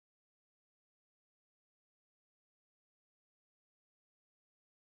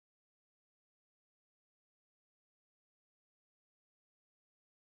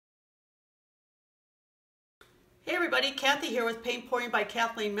Hey everybody, Kathy here with Paint Pouring by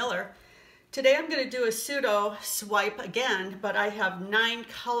Kathleen Miller. Today I'm going to do a pseudo swipe again, but I have 9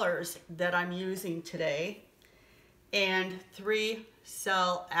 colors that I'm using today and 3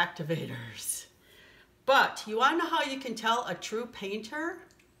 cell activators. But you want to know how you can tell a true painter?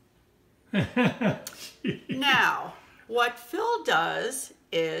 Now, what Phil does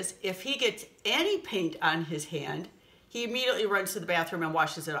is if he gets any paint on his hand, he immediately runs to the bathroom and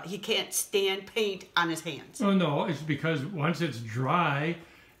washes it off. He can't stand paint on his hands. Oh no, it's because once it's dry,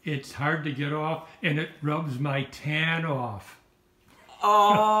 it's hard to get off and it rubs my tan off.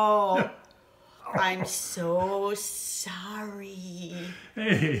 Oh, I'm so sorry.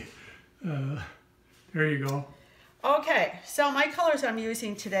 Hey, there you go. Okay, so my colors I'm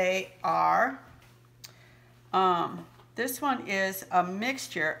using today are, this one is a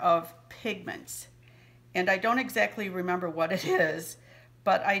mixture of pigments. And I don't exactly remember what it is,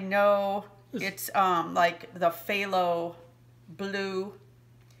 but I know it's like the Phthalo Blue.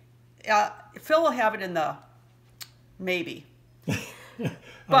 Phil will have it in the maybe.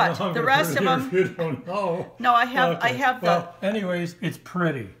 But the rest of them, you don't know. No, I have. Okay. I have the. Well, anyways, it's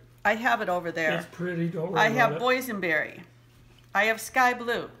pretty. I have it over there. It's pretty. Don't worry I have about it. Boysenberry. I have Sky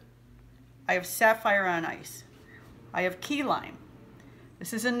Blue. I have Sapphire on Ice. I have Key Lime.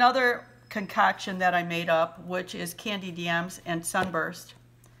 This is another concoction that I made up, which is Candied, Yams, and Sunburst.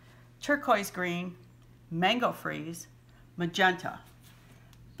 Turquoise green, Mango Freeze, Magenta,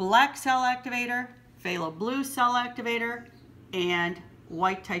 Black Cell Activator, Phthalo Blue Cell Activator, and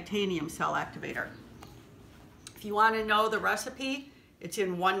White Titanium Cell Activator. If you want to know the recipe, it's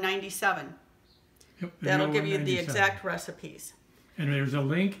in 197. Yep, That'll give you the 197. exact recipes. And there's a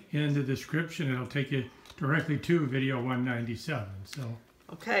link in the description. It'll take you directly to video 197. So.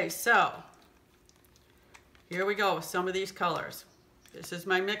 Okay, so here we go with some of these colors. This is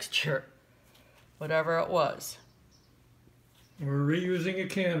my mixture, whatever it was. We're reusing a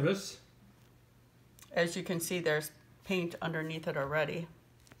canvas. As you can see, there's paint underneath it already.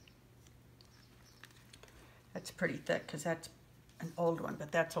 That's pretty thick because that's an old one,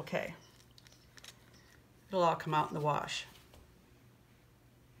 but that's okay. It'll all come out in the wash.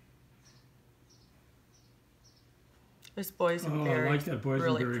 This Boysenberry, I like that Boysenberry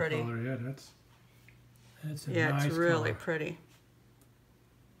really pretty. color. Yeah, that's a Yeah, nice it's really color. pretty.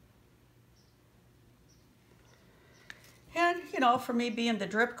 And, you know, for me being the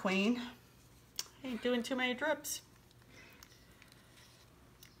drip queen, I ain't doing too many drips.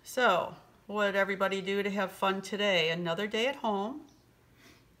 So, what did everybody do to have fun today? Another day at home.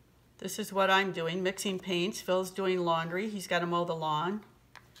 This is what I'm doing, mixing paints. Phil's doing laundry. He's got to mow the lawn.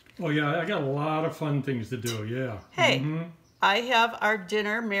 Oh yeah, I got a lot of fun things to do, yeah. Hey, I have our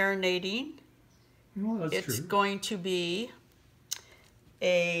dinner marinating. Well, that's It's true. going to be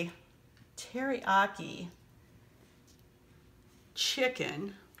a teriyaki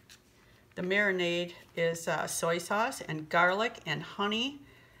chicken. The marinade is soy sauce and garlic and honey,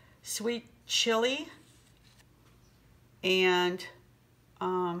 sweet chili, and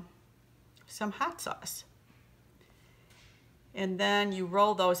some hot sauce. And then you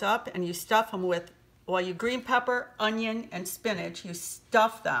roll those up and you stuff them with, well, you green pepper, onion, and spinach. You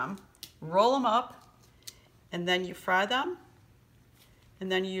stuff them, roll them up, and then you fry them. And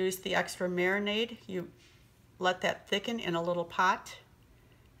then you use the extra marinade. You let that thicken in a little pot,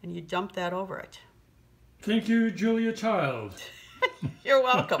 and you dump that over it. Thank you, Julia Child. You're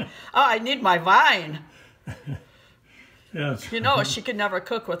welcome. Oh, I need my wine. Yes. You know, she could never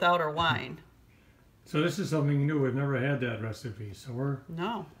cook without her wine. So this is something new. We've never had that recipe, so we're...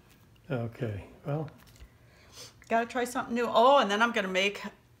 No. Okay, well... Gotta try something new. Oh, and then I'm gonna make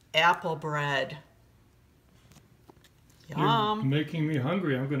apple bread. You're Yum. making me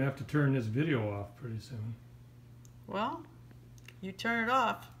hungry. I'm going to have to turn this video off pretty soon. Well, you turn it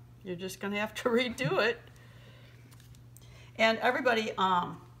off. You're just gonna have to redo it. And everybody,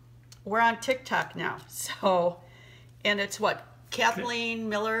 we're on TikTok now. So, and it's what? Kathleen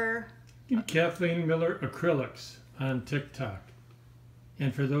Miller... Kathleen Miller Acrylics on TikTok.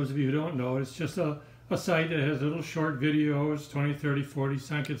 And for those of you who don't know, it's just a site that has little short videos, 20, 30, 40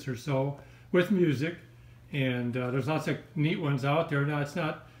 seconds or so, with music. And there's lots of neat ones out there. Now, it's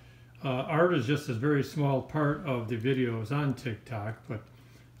not, art is just a very small part of the videos on TikTok, but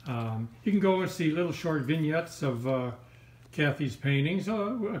you can go and see little short vignettes of Kathy's paintings,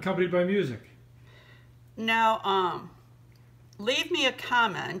 accompanied by music. Now, leave me a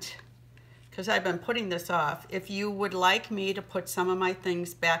comment, because I've been putting this off, if you would like me to put some of my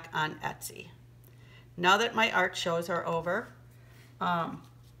things back on Etsy. Now that my art shows are over,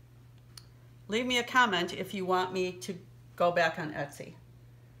 leave me a comment if you want me to go back on Etsy.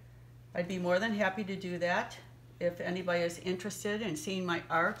 I'd be more than happy to do that. if anybody is interested in seeing my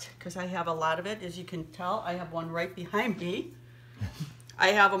art, because I have a lot of it. As you can tell, I have one right behind me. I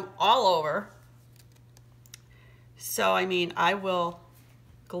have them all over. So, I mean, I will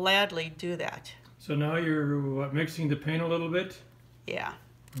gladly do that. So now you're mixing the paint a little bit? Yeah.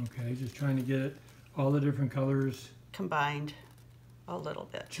 Okay, just trying to get it, all the different colors. Combined a little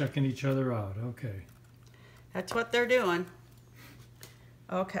bit. Checking each other out, okay. That's what they're doing.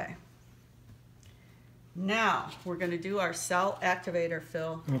 Okay. Now, we're going to do our cell activator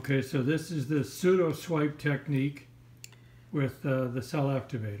fill. Okay, so this is the pseudo swipe technique with the cell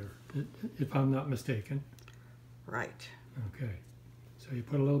activator, if I'm not mistaken. Right. Okay, so you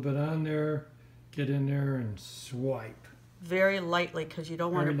put a little bit on there, get in there and swipe. Very lightly, because you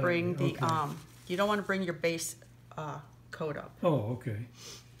don't want to bring the, okay. You don't want to bring your base coat up. Oh, okay.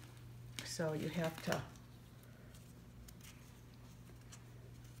 So you have to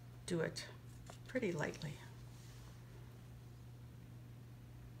do it pretty lightly.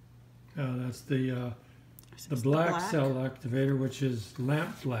 That's the black cell activator, which is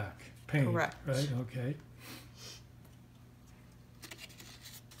lamp black paint. Correct. Right, okay.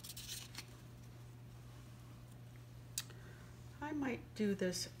 I might do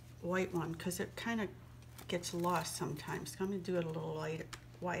this white one because it kind of gets lost sometimes. I'm going to do it a little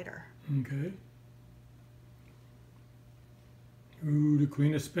wider. Okay. Ooh, the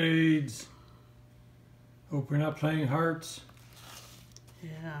Queen of Spades. Hope we're not playing hearts.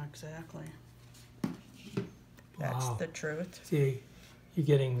 Yeah, exactly. That's Wow. the truth. See, you're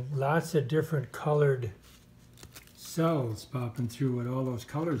getting lots of different colored. Cells popping through with all those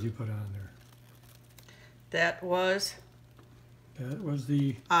colors you put on there. That was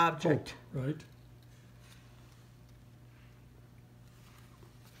the object. hope, right?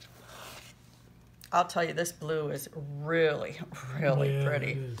 I'll tell you, this blue is really, really Yeah,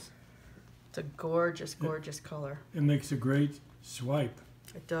 pretty. it is. It's a gorgeous, gorgeous color. It makes a great swipe.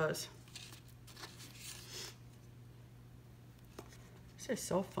 It does. This is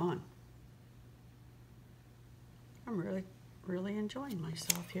so fun. I'm really, really enjoying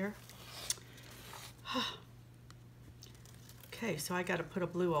myself here. Okay, so I got to put a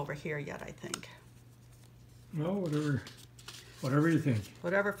blue over here yet, I think. No, whatever you think.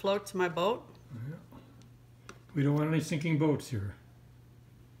 Whatever floats my boat. Yeah. We don't want any sinking boats here.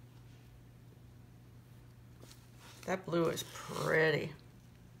 That blue is pretty.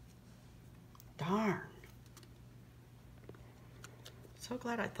 Darn. So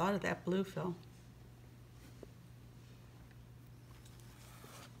glad I thought of that blue, Phil.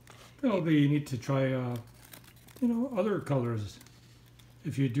 It'll be neat to try, other colors.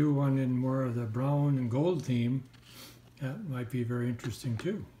 If you do one in more of the brown and gold theme, that might be very interesting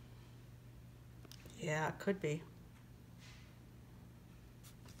too. Yeah, it could be.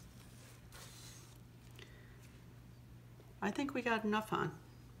 I think we got enough on.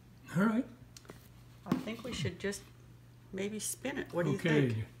 All right. I think we should just maybe spin it. What do you Okay,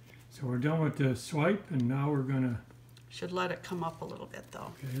 think? so we're done with the swipe, and now we're gonna. Should let it come up a little bit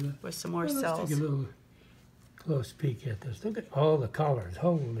though, Okay, with some more Let's cells. take a little close peek at this. Look at all the colors.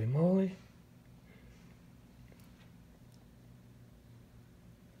 Holy moly.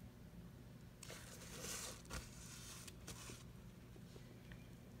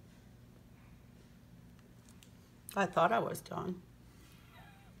 I thought I was done.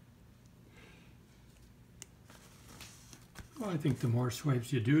 well, I think the more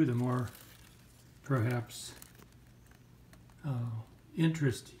swipes you do, the more perhaps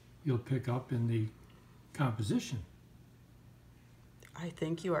interest you'll pick up in the composition. I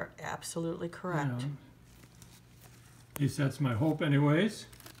think you are absolutely You correct. know. At least that's my hope anyways.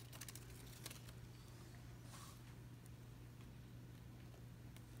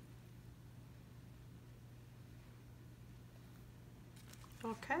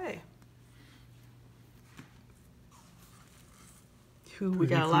 Okay. Ooh, we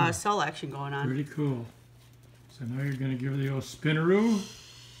Pretty got a lot cool. of cell action going on. Pretty cool. So now you're going to give it the old spinaroo.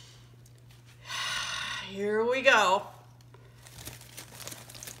 Here we go.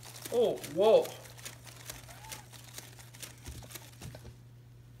 Oh, whoa.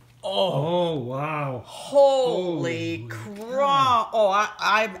 Oh, wow. Holy Holy crap. Oh,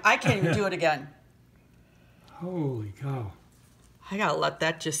 I can't even do it again. Holy cow. I gotta let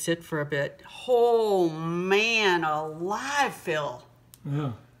that just sit for a bit. Oh man, alive, Phil.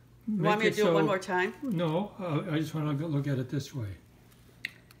 Yeah. You want me to do it one more time? No, I just want to look at it this way.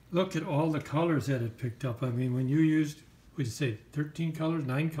 Look at all the colors that it picked up. I mean, when you used, would you say 13 colors,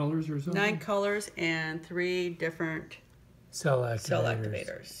 9 colors or something? 9 colors and 3 different Cell activators. cell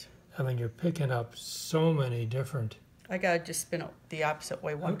activators. I mean, you're picking up so many different. I gotta just spin it the opposite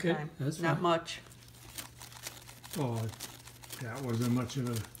way one Okay, time. that's Not fine. much. Oh, that wasn't much of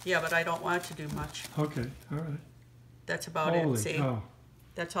a... Yeah, but I don't want to do much. Okay, all right. That's about Holy it. See, cow.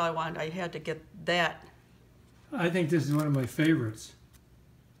 that's all I wanted. I had to get that. I think this is one of my favorites.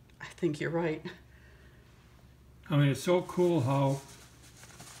 I think you're right. I mean, it's so cool how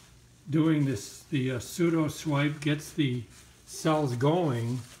doing this, the pseudo swipe gets the cells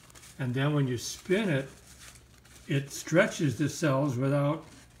going, and then when you spin it, it stretches the cells without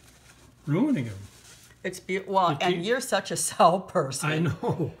ruining them. It's well, and you're such a cell person. I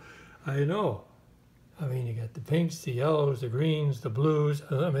know, I know. I mean, you got the pinks, the yellows, the greens, the blues.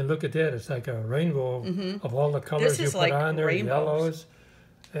 I mean, look at that. It's like a rainbow of all the colors you put like on there. rainbows. Yellows.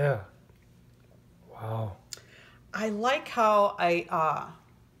 Yeah. Wow. I like how I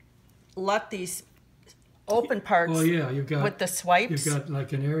let these open parts Well, yeah, you've got with the swipes. You've got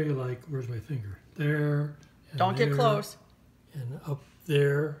like an area like, where's my finger? There. And Don't get there, close. And up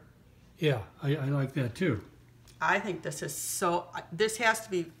there. Yeah, I like that too. I think this is so, this has to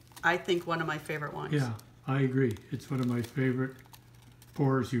be, I think, one of my favorite ones. Yeah, I agree. It's one of my favorite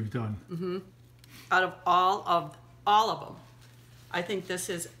pours you've done. Out of all of them, I think this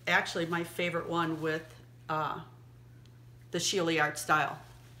is actually my favorite one with the Shealy art style.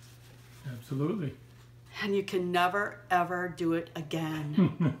 Absolutely. And you can never, ever do it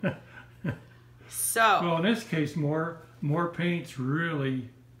again. So. Well, in this case, more paints really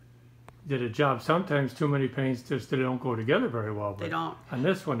did a job. Sometimes too many paints just they don't go together very well. But They don't. On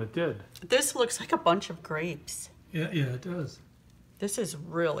this one, it did. This looks like a bunch of grapes. Yeah, it does. This is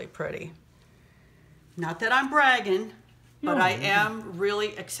really pretty. Not that I'm bragging, but No, I am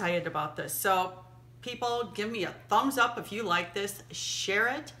really excited about this. So people, give me a thumbs up if you like this. Share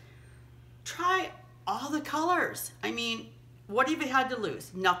it. Try all the colors. I mean, what have you had to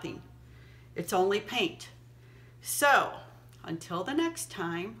lose? Nothing. It's only paint. So until the next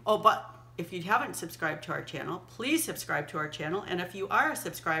time, oh, but if you haven't subscribed to our channel, please subscribe to our channel. And if you are a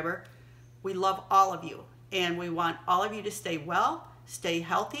subscriber, we love all of you. And we want all of you to stay well, stay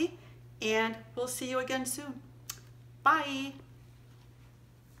healthy, and we'll see you again soon. Bye.